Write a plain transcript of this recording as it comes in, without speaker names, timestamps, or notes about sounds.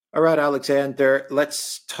All right, Alexander,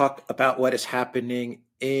 let's talk about what is happening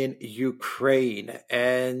in Ukraine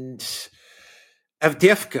and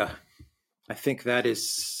Avdiivka. I think that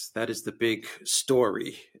is the big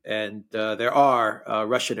story, and there are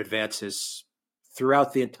Russian advances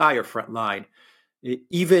throughout the entire front line.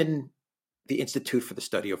 Even the Institute for the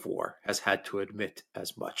Study of War has had to admit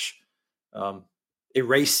as much, um,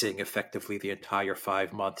 erasing effectively the entire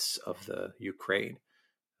 5 months of the Ukraine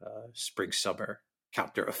spring summer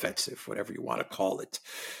counteroffensive, whatever you want to call it.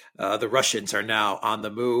 The Russians are now on the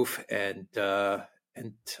move, and a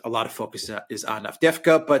lot of focus is on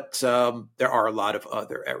Avdiivka, but there are a lot of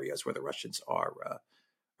other areas where the Russians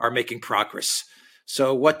are making progress.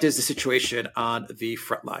 So, what is the situation on the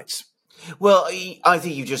front lines? Well, I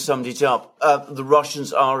think you just summed it up. The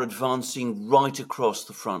Russians are advancing right across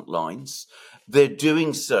the front lines. They're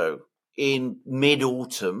doing so in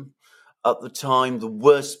mid-autumn, at the time, the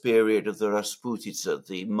worst period of the Rasputitsa,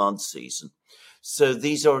 the mud season. So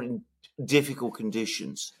these are in difficult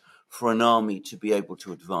conditions for an army to be able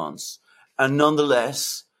to advance. And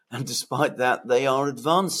nonetheless, and despite that, they are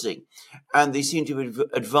advancing. And they seem to be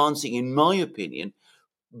advancing, in my opinion,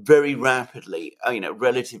 very rapidly,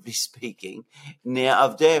 relatively speaking, near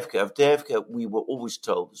Avdiivka. Avdiivka, we were always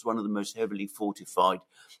told, is one of the most heavily fortified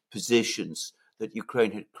positions that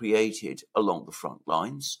Ukraine had created along the front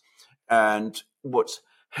lines. And what's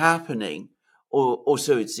happening, or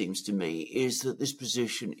so it seems to me, is that this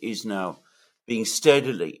position is now being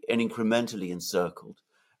steadily and incrementally encircled.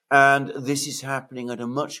 And this is happening at a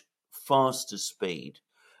much faster speed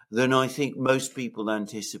than I think most people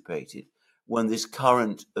anticipated when this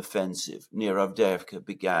current offensive near Avdiivka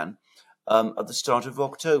began at the start of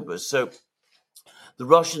October. So the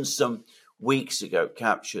Russians some weeks ago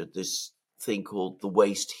captured this thing called the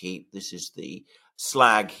waste heap. This is the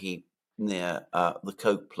slag heap near the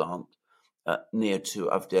coke plant near to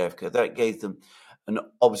Avdiivka. That gave them an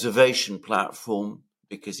observation platform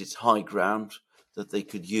because it's high ground that they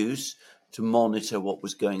could use to monitor what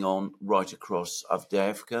was going on right across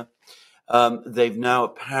Avdiivka. They've now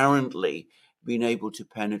apparently been able to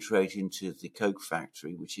penetrate into the coke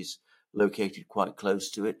factory, which is located quite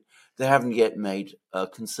close to it. They haven't yet made a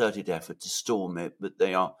concerted effort to storm it, but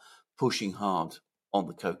they are pushing hard on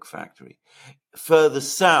the coke factory. Further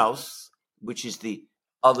south, which is the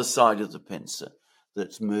other side of the pincer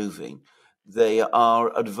that's moving, they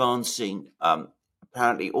are advancing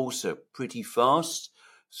apparently also pretty fast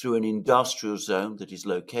through an industrial zone that is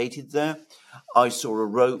located there. I saw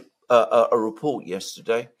a report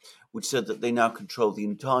yesterday which said that they now control the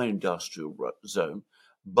entire industrial zone,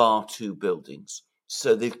 bar two buildings.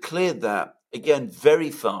 So they've cleared that, again, very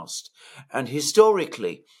fast. And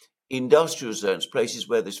historically, industrial zones, places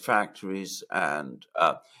where there's factories and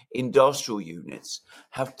industrial units,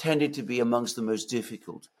 have tended to be amongst the most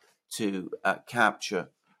difficult to capture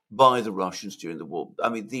by the Russians during the war. I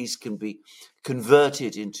mean, these can be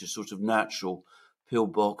converted into sort of natural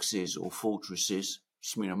pillboxes or fortresses,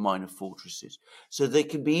 minor fortresses. So they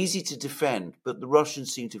can be easy to defend, but the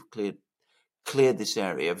Russians seem to have cleared this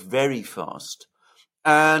area very fast.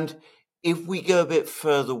 And if we go a bit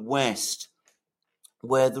further west,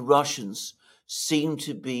 where the Russians seem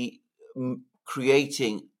to be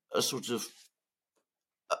creating a sort of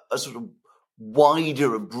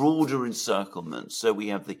wider, a broader encirclement. So we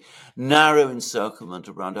have the narrow encirclement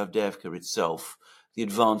around Avdiivka itself, the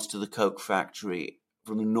advance to the coke factory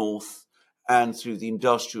from the north and through the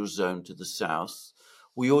industrial zone to the south.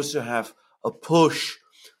 We also have a push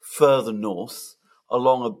further north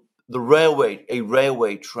along a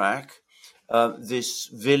railway track. This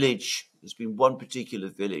village, there's been one particular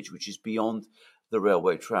village which is beyond the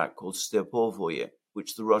railway track called Stepovoye,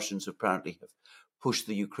 which the Russians apparently have pushed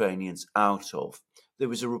the Ukrainians out of. There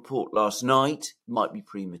was a report last night, might be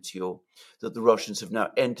premature, that the Russians have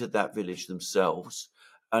now entered that village themselves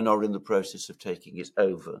and are in the process of taking it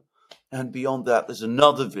over. And beyond that, there's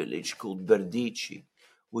another village called Berdichi,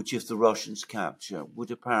 which, if the Russians capture,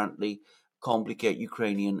 would apparently complicate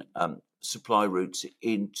Ukrainian supply routes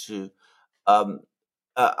into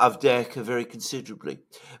Avdiivka very considerably.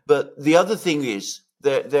 But the other thing is,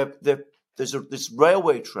 there's this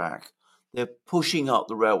railway track. They're pushing up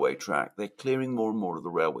the railway track. They're clearing more and more of the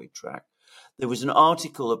railway track. There was an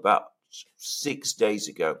article about 6 days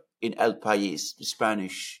ago in El País, the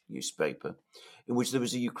Spanish newspaper, in which there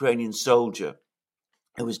was a Ukrainian soldier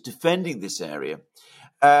who was defending this area.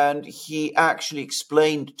 And he actually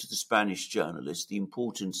explained to the Spanish journalist the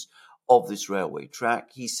importance of this railway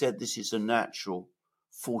track. He said this is a natural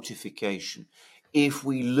fortification. If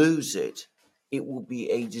we lose it, it will be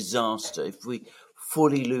a disaster. If we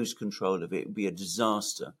fully lose control of it, it will be a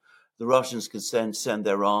disaster. the Russians can send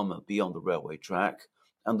their armor beyond the railway track,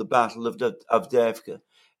 and the Battle of Avdiivka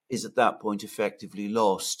is at that point effectively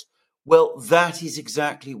lost. Well, that is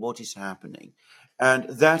exactly what is happening. And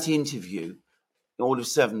that interview, all of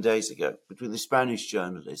 7 days ago, between the Spanish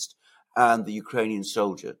journalist and the Ukrainian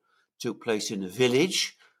soldier took place in a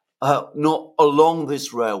village, not along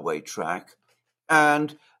this railway track.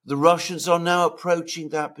 And the Russians are now approaching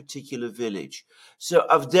that particular village. So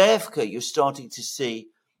Avdiivka, you're starting to see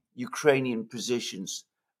Ukrainian positions,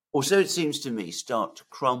 or so it seems to me, start to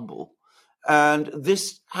crumble. And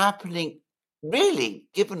this happening, really,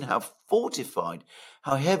 given how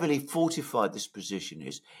heavily fortified this position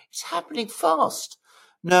is, it's happening fast.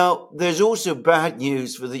 Now, there's also bad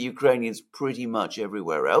news for the Ukrainians pretty much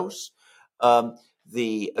everywhere else.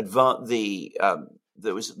 There's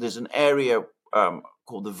an area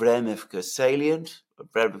called the Vremivka salient,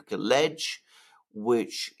 Vremivka ledge,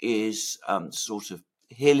 which is sort of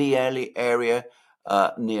hilly area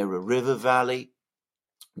near a river valley.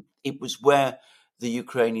 It was where the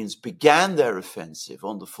Ukrainians began their offensive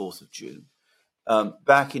on the 4th of June.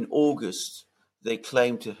 Back in August, they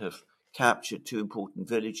claimed to have captured two important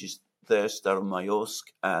villages there,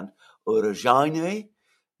 Staromayorsk and Orozhaine.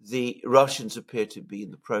 The Russians appear to be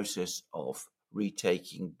in the process of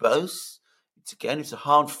retaking both. It's a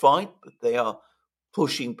hard fight, but they are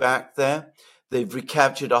pushing back there. They've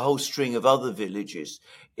recaptured a whole string of other villages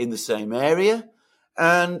in the same area.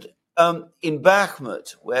 And in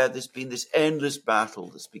Bakhmut, where there's been this endless battle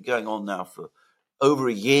that's been going on now for over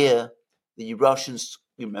a year, the Russians,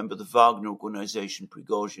 remember the Wagner organization,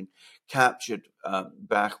 Prigozhin, captured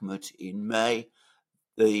Bakhmut in May.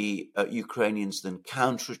 The Ukrainians then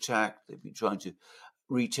counterattacked. They've been trying to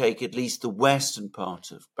retake at least the western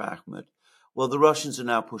part of Bakhmut. Well, the Russians are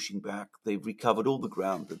now pushing back. They've recovered all the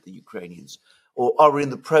ground that the Ukrainians, or are in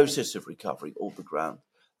the process of recovering all the ground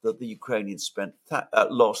that the Ukrainians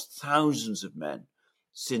lost thousands of men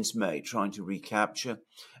since May trying to recapture.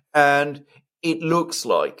 And it looks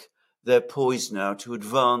like they're poised now to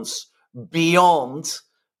advance beyond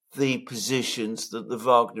the positions that the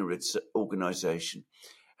Wagner organization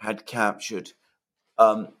had captured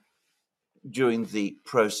during the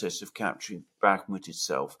process of capturing Bakhmut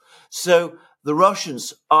itself. So the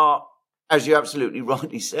Russians are, as you absolutely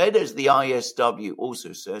rightly said, as the ISW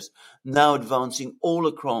also says, now advancing all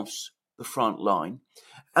across the front line.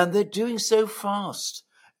 And they're doing so fast.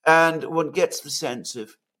 And one gets the sense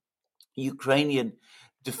of Ukrainian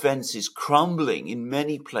defenses crumbling in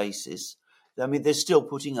many places. I mean, they're still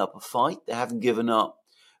putting up a fight. They haven't given up.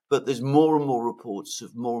 But there's more and more reports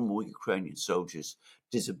of more and more Ukrainian soldiers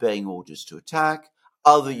disobeying orders to attack,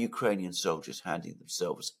 other Ukrainian soldiers handing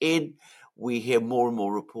themselves in. We hear more and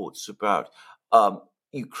more reports about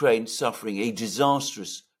Ukraine suffering a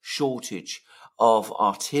disastrous shortage of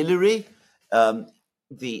artillery.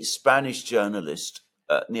 The Spanish journalist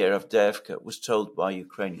near Avdiivka was told by a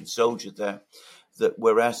Ukrainian soldier there that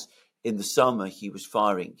whereas in the summer he was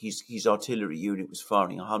firing, his artillery unit was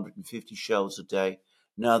firing 150 shells a day,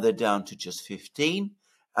 now they're down to just 15,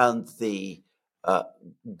 and the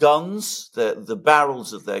guns, the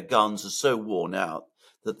barrels of their guns are so worn out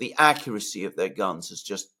that the accuracy of their guns has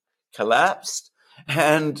just collapsed.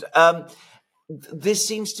 And this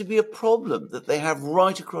seems to be a problem that they have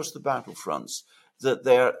right across the battlefronts, that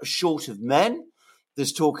they're short of men.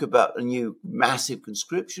 There's talk about a new massive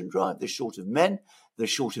conscription drive. They're short of men. They're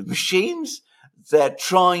short of machines. They're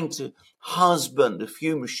trying to husband a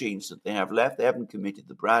few machines that they have left. They haven't committed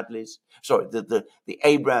the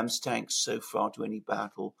Abrams tanks so far to any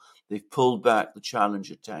battle. They've pulled back the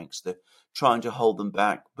Challenger tanks. They're trying to hold them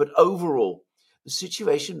back. But overall, the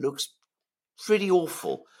situation looks pretty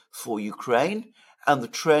awful for Ukraine, and the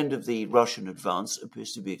trend of the Russian advance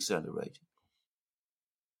appears to be accelerating.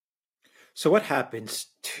 So what happens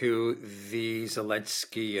to the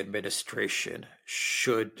Zelensky administration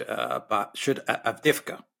should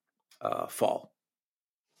Avdiivka fall?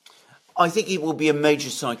 I think it will be a major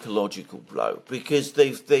psychological blow because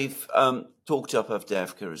they've talked up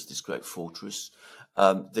Avdiivka as this great fortress.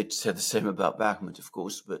 They said the same about Bakhmut, of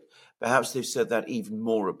course, but perhaps they've said that even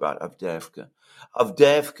more about Avdiivka.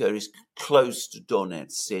 Avdiivka is close to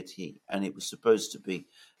Donetsk city, and it was supposed to be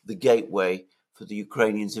the gateway for the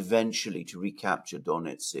Ukrainians eventually to recapture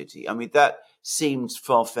Donetsk city. I mean, that seems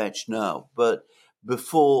far-fetched now, but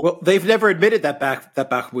before... Well, they've never admitted that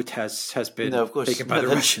Bakhmut has been taken by the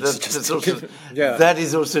Russians. That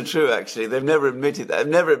is also true, actually. They've never admitted that. They've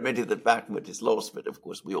never admitted that Bakhmut is lost, but of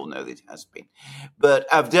course we all know that it has been. But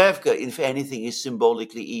Avdiivka, if anything, is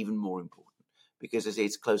symbolically even more important because as I say,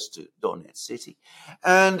 it's close to Donetsk city.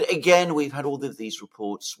 And again, we've had all of these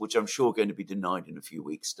reports, which I'm sure are going to be denied in a few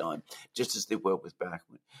weeks' time, just as they were with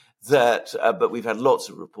Bakhmut. But we've had lots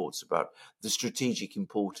of reports about the strategic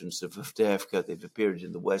importance of Avdiivka. They've appeared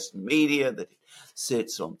in the Western media, that it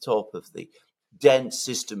sits on top of the dense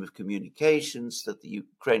system of communications, that the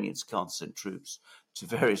Ukrainians can't send troops to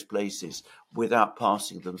various places without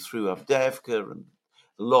passing them through Avdiivka, and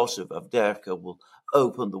the loss of Avdiivka will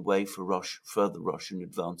open the way for further Russian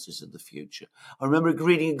advances in the future. I remember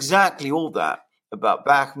reading exactly all that about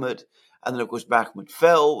Bakhmut, and then, of course, Bakhmut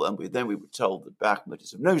fell, and then we were told that Bakhmut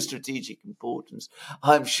is of no strategic importance.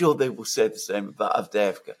 I'm sure they will say the same about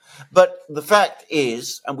Avdiivka. But the fact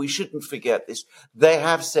is, and we shouldn't forget this, they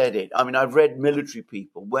have said it. I mean, I've read military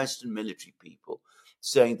people, Western military people,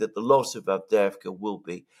 saying that the loss of Avdiivka will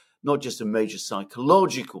be not just a major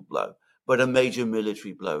psychological blow, but a major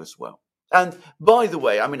military blow as well. And by the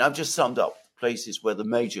way, I mean, I've just summed up places where the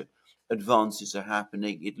major advances are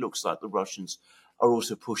happening. It looks like the Russians are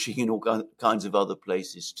also pushing in all kinds of other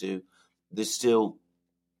places too. There's still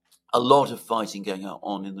a lot of fighting going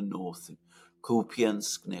on in the north, in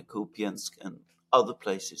Kupiansk, near Kupiansk, and other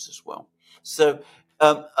places as well. So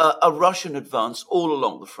a Russian advance all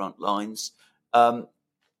along the front lines,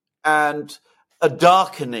 and a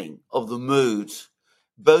darkening of the mood,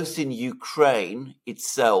 both in Ukraine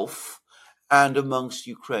itself and amongst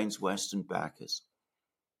Ukraine's Western backers.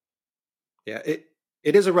 Yeah,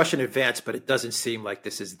 it is a Russian advance, but it doesn't seem like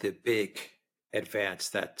this is the big advance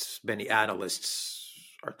that many analysts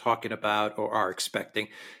are talking about or are expecting.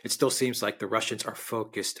 It still seems like the Russians are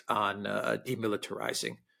focused on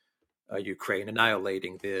demilitarizing Ukraine,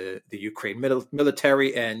 annihilating the Ukraine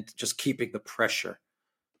military, and just keeping the pressure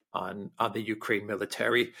on the Ukraine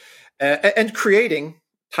military, and creating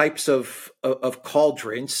types of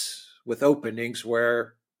cauldrons with openings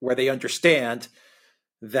where they understand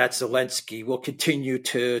that Zelensky will continue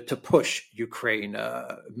to push Ukraine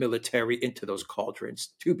military into those cauldrons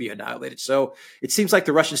to be annihilated. So it seems like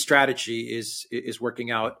the Russian strategy is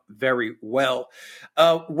working out very well.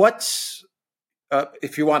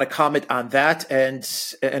 If you want to comment on that, and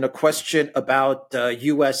a question about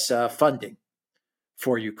U.S. funding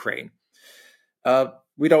for Ukraine.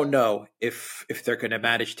 We don't know if they're going to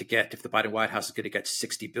manage to get, if the Biden White House is going to get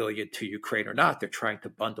 $60 billion to Ukraine or not. They're trying to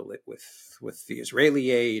bundle it with the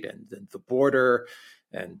Israeli aid and the border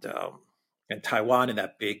and Taiwan in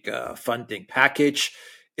that big funding package.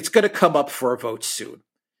 It's going to come up for a vote soon,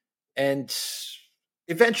 and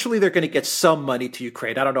eventually they're going to get some money to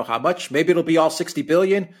Ukraine. I don't know how much. Maybe it'll be all $60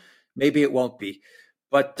 billion. Maybe it won't be.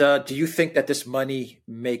 But do you think that this money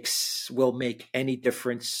will make any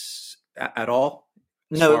difference at all?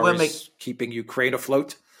 No, it won't make keeping Ukraine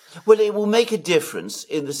afloat. Well, it will make a difference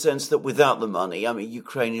in the sense that without the money, I mean,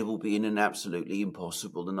 Ukraine will be in an absolutely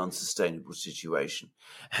impossible and unsustainable situation,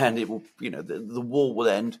 and it will, the war will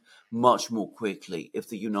end much more quickly if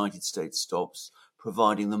the United States stops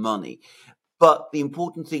providing the money. But the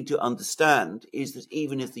important thing to understand is that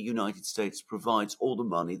even if the United States provides all the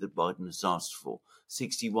money that Biden has asked for,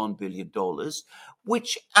 $61 billion,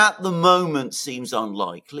 which at the moment seems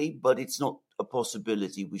unlikely, but it's not a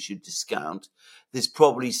possibility we should discount. There's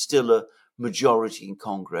probably still a majority in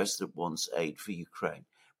Congress that wants aid for Ukraine.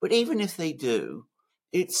 But even if they do,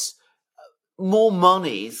 it's more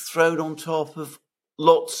money thrown on top of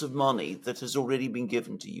lots of money that has already been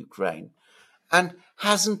given to Ukraine and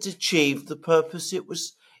hasn't achieved the purpose it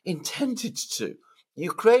was intended to.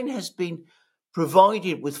 Ukraine has been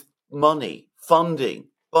provided with money, funding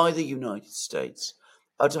by the United States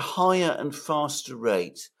at a higher and faster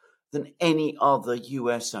rate than any other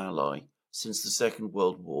US ally since the Second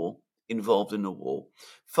World War involved in a war.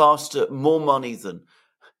 Faster, more money than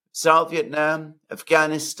South Vietnam,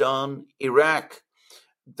 Afghanistan, Iraq.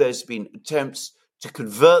 There's been attempts to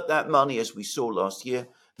convert that money, as we saw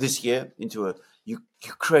this year, into a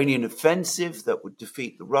Ukrainian offensive that would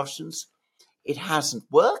defeat the Russians. It hasn't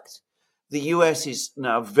worked. The US is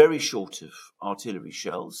now very short of artillery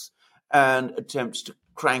shells, and attempts to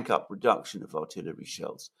crank up production of artillery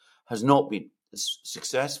shells has not been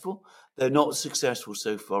successful. They're not successful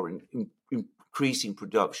so far in increasing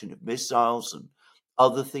production of missiles and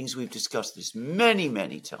other things. We've discussed this many,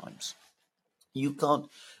 many times. You can't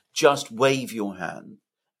just wave your hand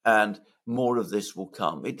and more of this will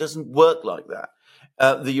come. It doesn't work like that.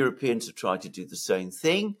 The Europeans have tried to do the same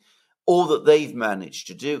thing. All that they've managed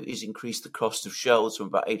to do is increase the cost of shells from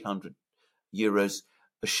about 800 euros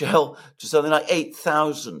a shell to something like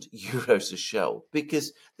 8,000 euros a shell,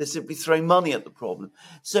 because they're simply throwing money at the problem.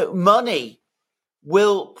 So money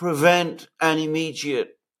will prevent an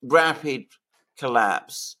immediate, rapid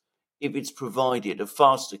collapse if it's provided a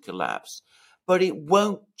faster collapse, but it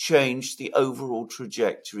won't change the overall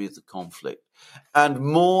trajectory of the conflict. And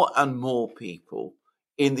more people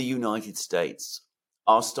in the United States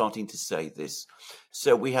are starting to say this.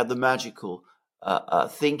 So we had the magical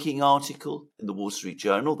thinking article in the Wall Street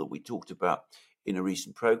Journal that we talked about in a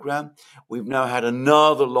recent program. We've now had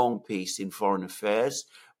another long piece in Foreign Affairs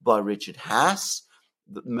by Richard Haass,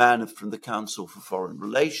 the man from the Council for Foreign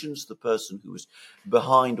Relations, the person who was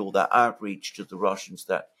behind all that outreach to the Russians,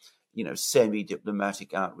 that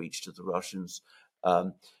semi-diplomatic outreach to the Russians.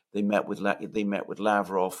 They met with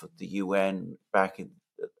Lavrov at the UN back in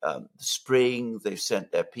the spring. They've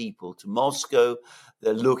sent their people to Moscow.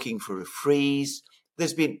 They're looking for a freeze.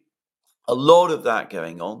 There's been a lot of that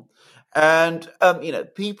going on. And,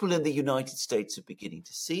 people in the United States are beginning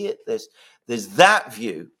to see it. There's that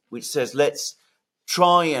view which says, let's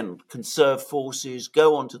try and conserve forces,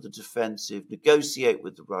 go onto the defensive, negotiate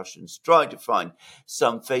with the Russians, try to find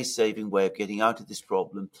some face-saving way of getting out of this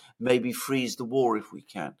problem, maybe freeze the war if we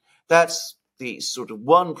can. That's the sort of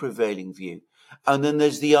one prevailing view. And then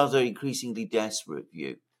there's the other increasingly desperate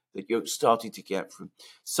view that you're starting to get from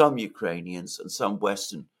some Ukrainians and some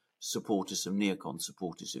Western supporters, some neocon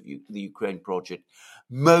supporters of the Ukraine project.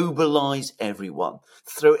 Mobilize everyone.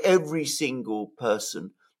 Throw every single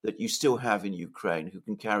person that you still have in Ukraine who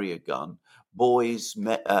can carry a gun, boys,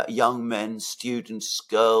 young men, students,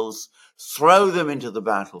 girls, throw them into the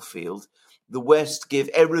battlefield. The West give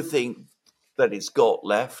everything that it's got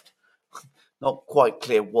left. Not quite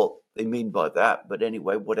clear what they mean by that, but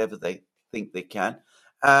anyway, whatever they think they can,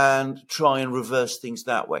 and try and reverse things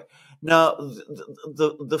that way. Now,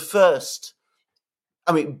 the first,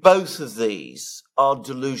 both of these are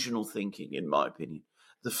delusional thinking, in my opinion.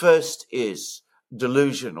 The first is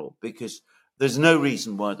delusional because there's no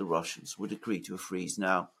reason why the Russians would agree to a freeze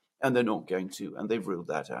now, and they're not going to, and they've ruled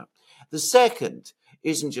that out. The second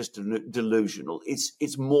isn't just delusional,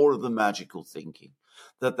 it's more of the magical thinking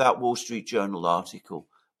that Wall Street Journal article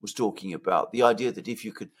was talking about. The idea that if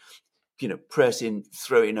you could, throw in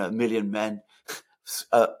 1 million men,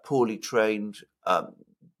 poorly trained,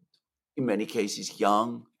 in many cases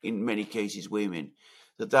young, in many cases women,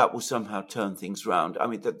 that will somehow turn things round.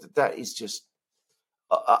 That is just,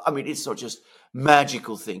 it's not just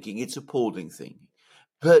magical thinking, it's appalling thinking.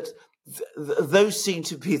 But those seem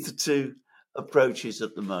to be the two approaches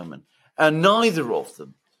at the moment. And neither of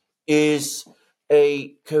them is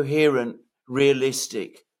a coherent,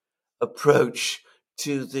 realistic approach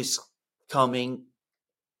to this coming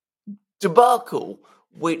debacle,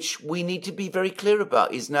 which we need to be very clear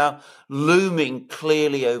about, is now looming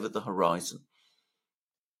clearly over the horizon.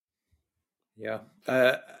 Yeah.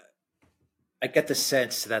 I get the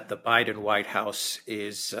sense that the Biden White House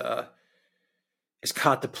is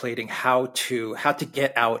contemplating how to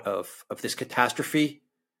get out of this catastrophe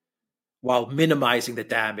while minimizing the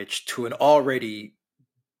damage to an already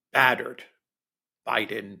battered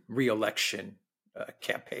Biden re-election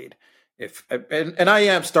campaign. And I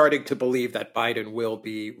am starting to believe that Biden will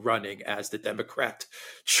be running as the Democrat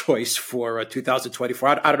choice for 2024.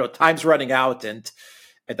 I don't know. Time's running out, and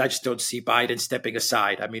I just don't see Biden stepping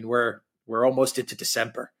aside. We're almost into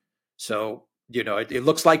December, so it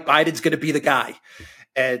looks like Biden's going to be the guy.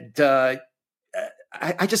 And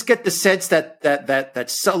I just get the sense that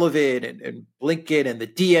Sullivan and Blinken and the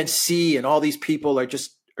DNC and all these people are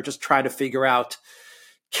just trying to figure out,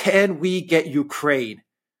 can we get Ukraine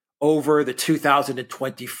over the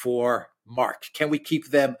 2024 mark? Can we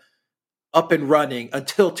keep them up and running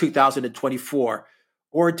until 2024?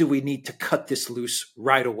 Or do we need to cut this loose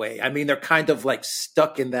right away? They're kind of like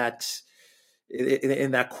stuck in that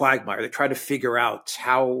quagmire. They're trying to figure out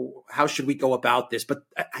how should we go about this. But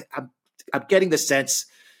I'm getting the sense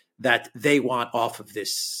that they want off of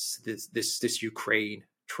this Ukraine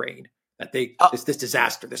train, that this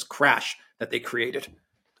disaster, this crash that they created.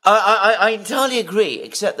 I entirely agree,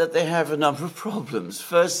 except that they have a number of problems.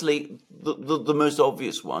 Firstly, the most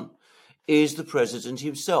obvious one is the president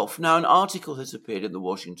himself. Now, an article has appeared in the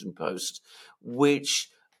Washington Post, which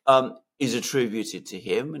is attributed to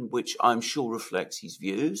him and which I'm sure reflects his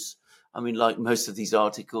views. Like most of these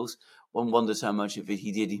articles, one wonders how much of it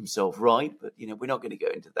he did himself right, but, we're not going to go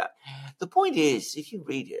into that. The point is, if you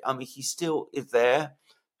read it, he still is there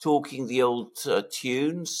talking the old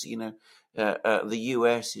tunes, the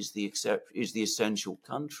US is the essential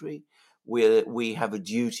country. We have a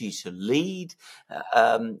duty to lead.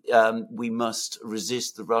 We must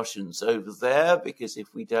resist the Russians over there, because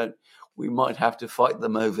if we don't, we might have to fight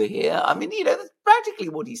them over here. I mean, that's practically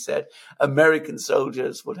what he said. American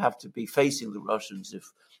soldiers would have to be facing the Russians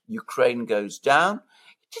if Ukraine goes down.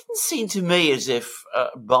 It didn't seem to me as if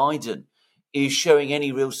Biden is showing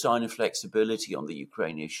any real sign of flexibility on the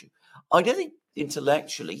Ukraine issue. I don't think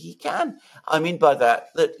intellectually he can. I mean by that,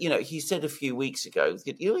 he said a few weeks ago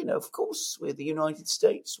that, of course, we're the United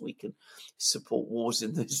States. We can support wars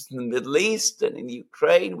in the Middle East and in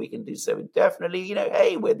Ukraine. We can do so indefinitely.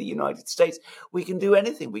 Hey, we're the United States. We can do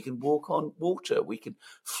anything. We can walk on water. We can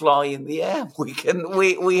fly in the air.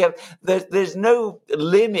 There's no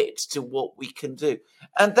limit to what we can do.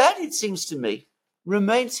 And that, it seems to me,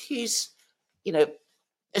 remains his,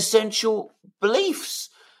 essential beliefs.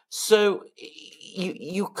 So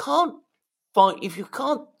you can't find, if you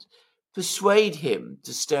can't persuade him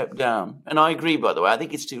to step down, and I agree, by the way, I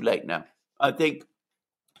think it's too late now. I think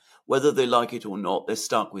whether they like it or not, they're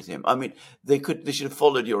stuck with him. I mean, they should have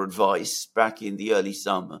followed your advice back in the early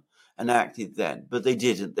summer and acted then, but they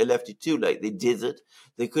didn't. They left it too late. They did it.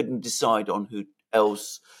 They couldn't decide on who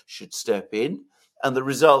else should step in. And the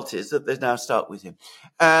result is that they're now stuck with him.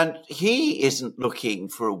 And he isn't looking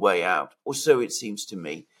for a way out, or so it seems to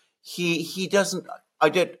me. He doesn't, I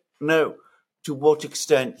don't know to what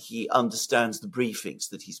extent he understands the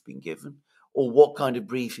briefings that he's been given or what kind of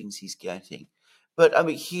briefings he's getting. But I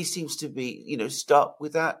mean, he seems to be, stuck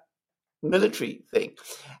with that military thing.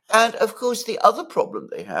 And of course, the other problem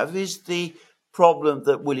they have is the problem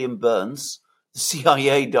that William Burns, the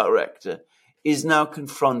CIA director, is now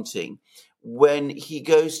confronting when he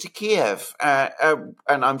goes to Kiev. And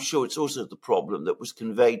I'm sure it's also the problem that was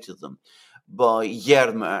conveyed to them by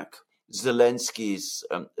Yermak, Zelensky's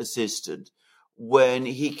assistant, when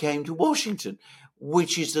he came to Washington,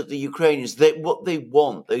 which is that the Ukrainians, what they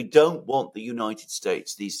want, they don't want the United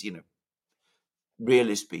States, these,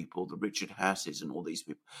 realist people, the Richard Hasses and all these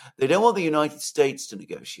people. They don't want the United States to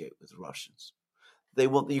negotiate with the Russians. They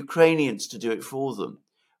want the Ukrainians to do it for them.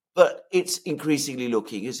 But it's increasingly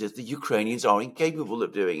looking as if the Ukrainians are incapable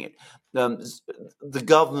of doing it. The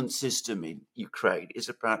government system in Ukraine is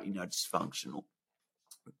apparently now dysfunctional.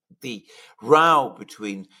 The row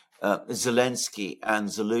between Zelensky and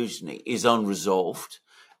Zaluzhny is unresolved,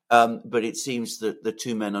 but it seems that the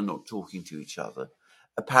two men are not talking to each other.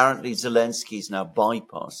 Apparently, Zelensky is now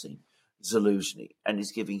bypassing Zaluzhny and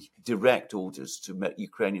is giving direct orders to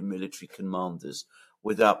Ukrainian military commanders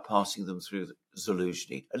without passing them through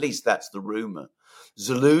Zaluzhny. At least that's the rumor.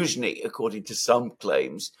 Zaluzhny, according to some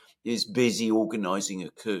claims, is busy organizing a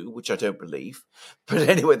coup, which I don't believe. But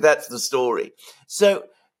anyway, that's the story. So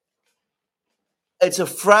it's a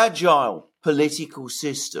fragile political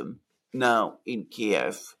system now in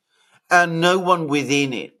Kiev, and no one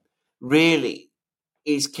within it really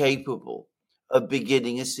is capable of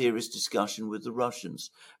beginning a serious discussion with the Russians.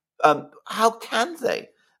 How can they?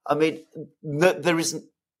 I mean, there isn't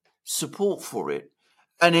support for it,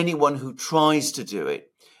 and anyone who tries to do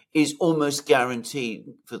it is almost guaranteed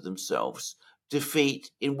for themselves defeat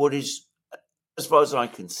in what is, as far as I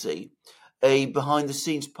can see, a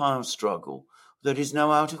behind-the-scenes power struggle that is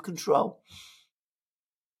now out of control.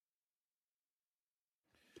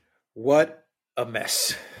 What a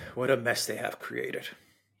mess. What a mess they have created.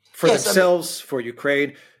 For themselves, for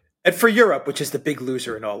Ukraine, and for Europe, which is the big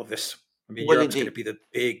loser in all of this. I mean, Europe's going to be the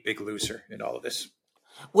big loser in all of this.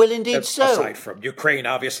 Well, indeed so. Aside from Ukraine,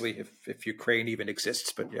 obviously, if Ukraine even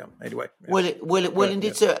exists. But yeah, anyway. Yeah. Well,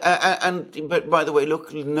 indeed so. But by the way,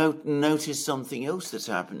 look, notice something else that's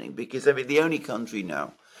happening. Because, I mean, the only country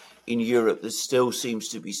now in Europe that still seems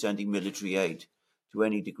to be sending military aid to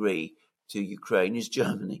any degree to Ukraine is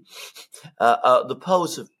Germany. The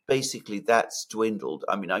Poles have basically, that's dwindled.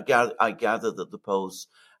 I mean, I gather that the Poles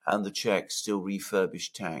and the Czechs still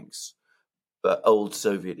refurbish tanks, old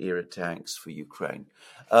Soviet-era tanks for Ukraine.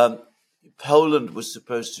 Poland was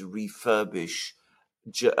supposed to refurbish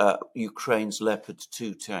Ukraine's Leopard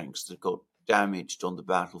 2 tanks that got damaged on the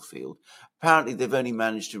battlefield. Apparently, they've only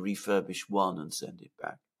managed to refurbish one and send it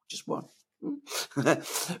back. Just one.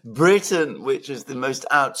 Britain, which is the most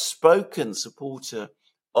outspoken supporter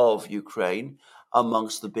of Ukraine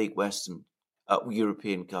amongst the big Western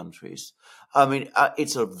European countries. I mean,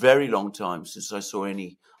 it's a very long time since I saw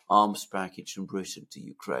any arms package from Britain to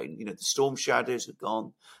Ukraine. You know, the Storm Shadows have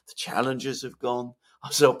gone, the Challengers have gone,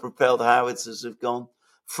 our self-propelled howitzers have gone.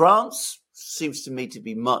 France seems to me to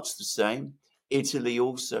be much the same. Italy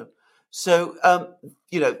also. So,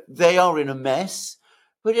 they are in a mess,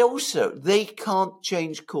 but also they can't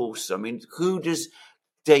change course. I mean, who does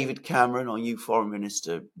David Cameron, our new foreign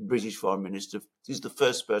minister, British foreign minister, is the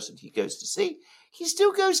first person he goes to see. He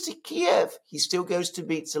still goes to Kiev. He still goes to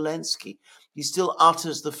meet Zelensky. He still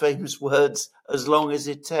utters the famous words, as long as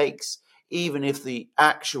it takes, even if the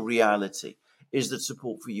actual reality is that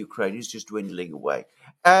support for Ukraine is just dwindling away.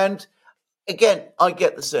 And again, I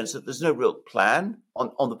get the sense that there's no real plan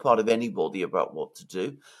on the part of anybody about what to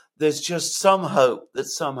do. There's just some hope that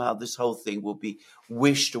somehow this whole thing will be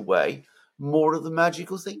wished away. More of the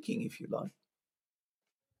magical thinking, if you like.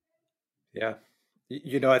 Yeah.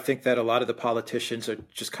 I think that a lot of the politicians are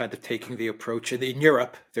just kind of taking the approach in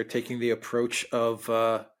Europe. They're taking the approach of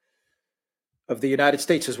the United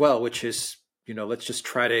States as well, which is, let's just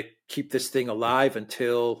try to keep this thing alive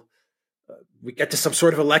until we get to some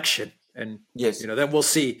sort of election. And, Yes. then we'll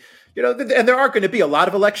see, and there are going to be a lot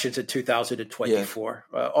of elections in 2024,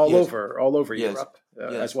 all over Yes. Europe,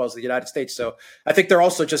 Yes. as well as the United States. So I think they're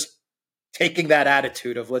also just taking that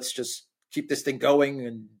attitude of let's just keep this thing going,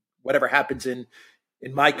 and whatever happens in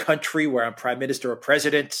my country where I'm prime minister or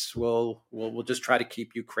president, we'll just try to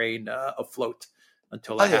keep Ukraine afloat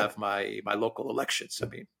until I have my local elections.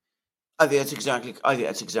 I think that's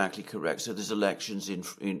exactly correct. So there's elections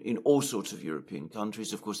in all sorts of European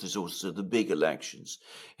countries. Of course, there's also the big elections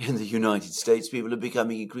in the United States. People are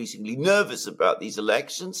becoming increasingly nervous about these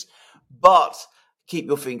elections, but keep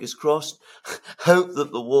your fingers crossed. Hope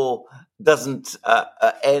that the war doesn't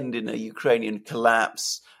end in a Ukrainian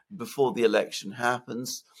collapse before the election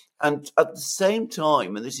happens. And at the same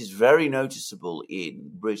time, and this is very noticeable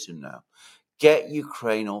in Britain now, get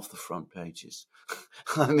Ukraine off the front pages.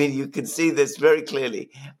 I mean, you can see this very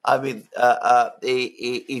clearly. I mean,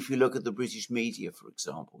 if you look at the British media, for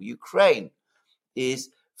example, Ukraine is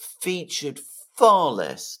featured far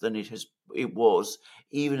less than it was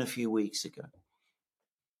even a few weeks ago.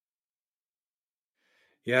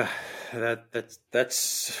 Yeah,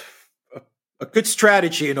 that's a good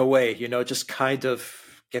strategy in a way. Just kind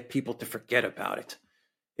of get people to forget about it.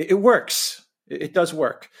 It works. It does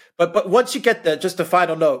work. But once you get that, just a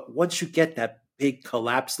final note, once you get that big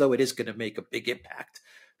collapse, though, it is going to make a big impact.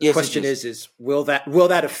 The question is will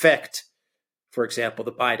that affect, for example,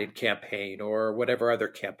 the Biden campaign or whatever other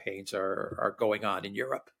campaigns are going on in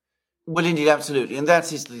Europe? Well, indeed, absolutely. And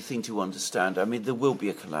that is the thing to understand. I mean, there will be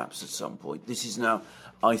a collapse at some point. This is now,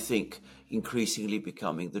 I think, increasingly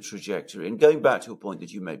becoming the trajectory. And going back to a point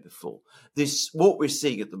that you made before, what we're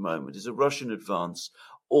seeing at the moment is a Russian advance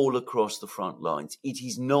all across the front lines. It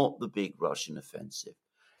is not the big Russian offensive.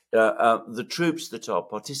 The troops that are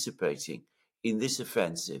participating in this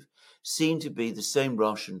offensive seem to be the same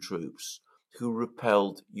Russian troops who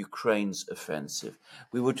repelled Ukraine's offensive.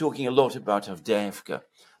 We were talking a lot about Avdiivka.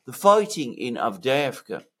 The fighting in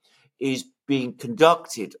Avdiivka is being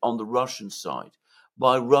conducted on the Russian side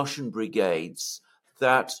by Russian brigades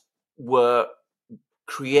that were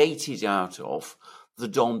created out of the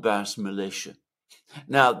Donbass militia.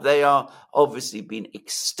 Now, they are obviously being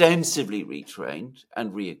extensively retrained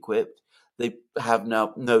and re-equipped. They have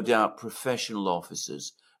now, no doubt, professional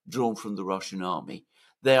officers drawn from the Russian army.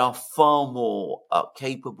 They are far more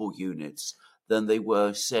capable units than they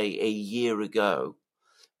were, say, a year ago.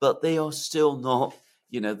 But they are still not,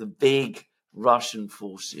 the big Russian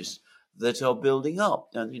forces that are building up.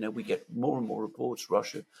 And, we get more and more reports,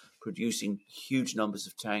 Russia producing huge numbers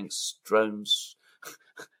of tanks, drones,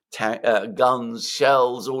 guns,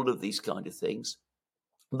 shells, all of these kind of things.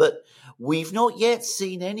 But we've not yet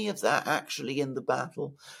seen any of that actually in the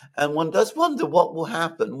battle. And one does wonder what will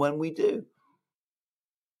happen when we do.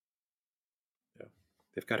 Yeah.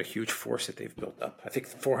 They've got a huge force that they've built up. I think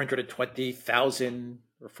 420,000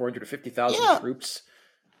 or 450,000 troops.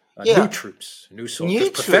 New troops, new soldiers,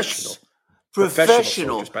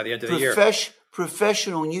 professional soldiers by the end of the year.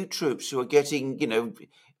 Professional new troops who are getting,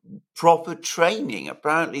 proper training.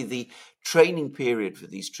 Apparently the training period for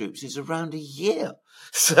these troops is around a year.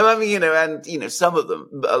 So, I mean, and some of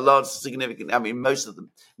them, a large significant,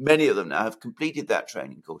 many of them now have completed that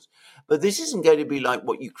training course. But this isn't going to be like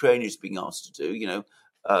what Ukraine is being asked to do,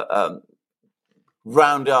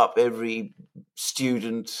 round up every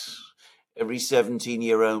student, every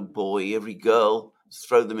 17-year-old boy, every girl,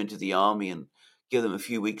 throw them into the army and give them a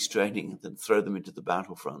few weeks training and then throw them into the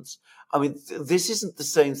battlefronts. I mean, this isn't the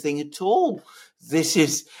same thing at all. This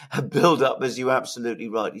is a build-up, as you absolutely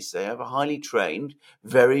rightly say, of a highly trained,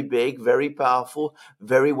 very big, very powerful,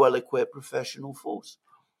 very well-equipped professional force.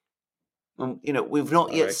 We've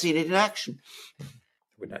not yet seen it in action.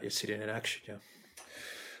 We've not yet seen it in action, yeah.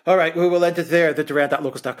 All right, we will end it there.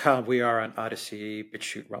 TheDurant.locals.com. We are on Odyssey,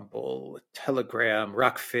 BitChute, Rumble, Telegram,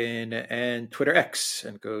 Rockfin, and Twitter X.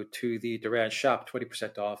 And go to the Durant shop,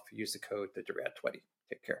 20% off. Use the code TheDurant20.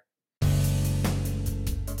 Take care.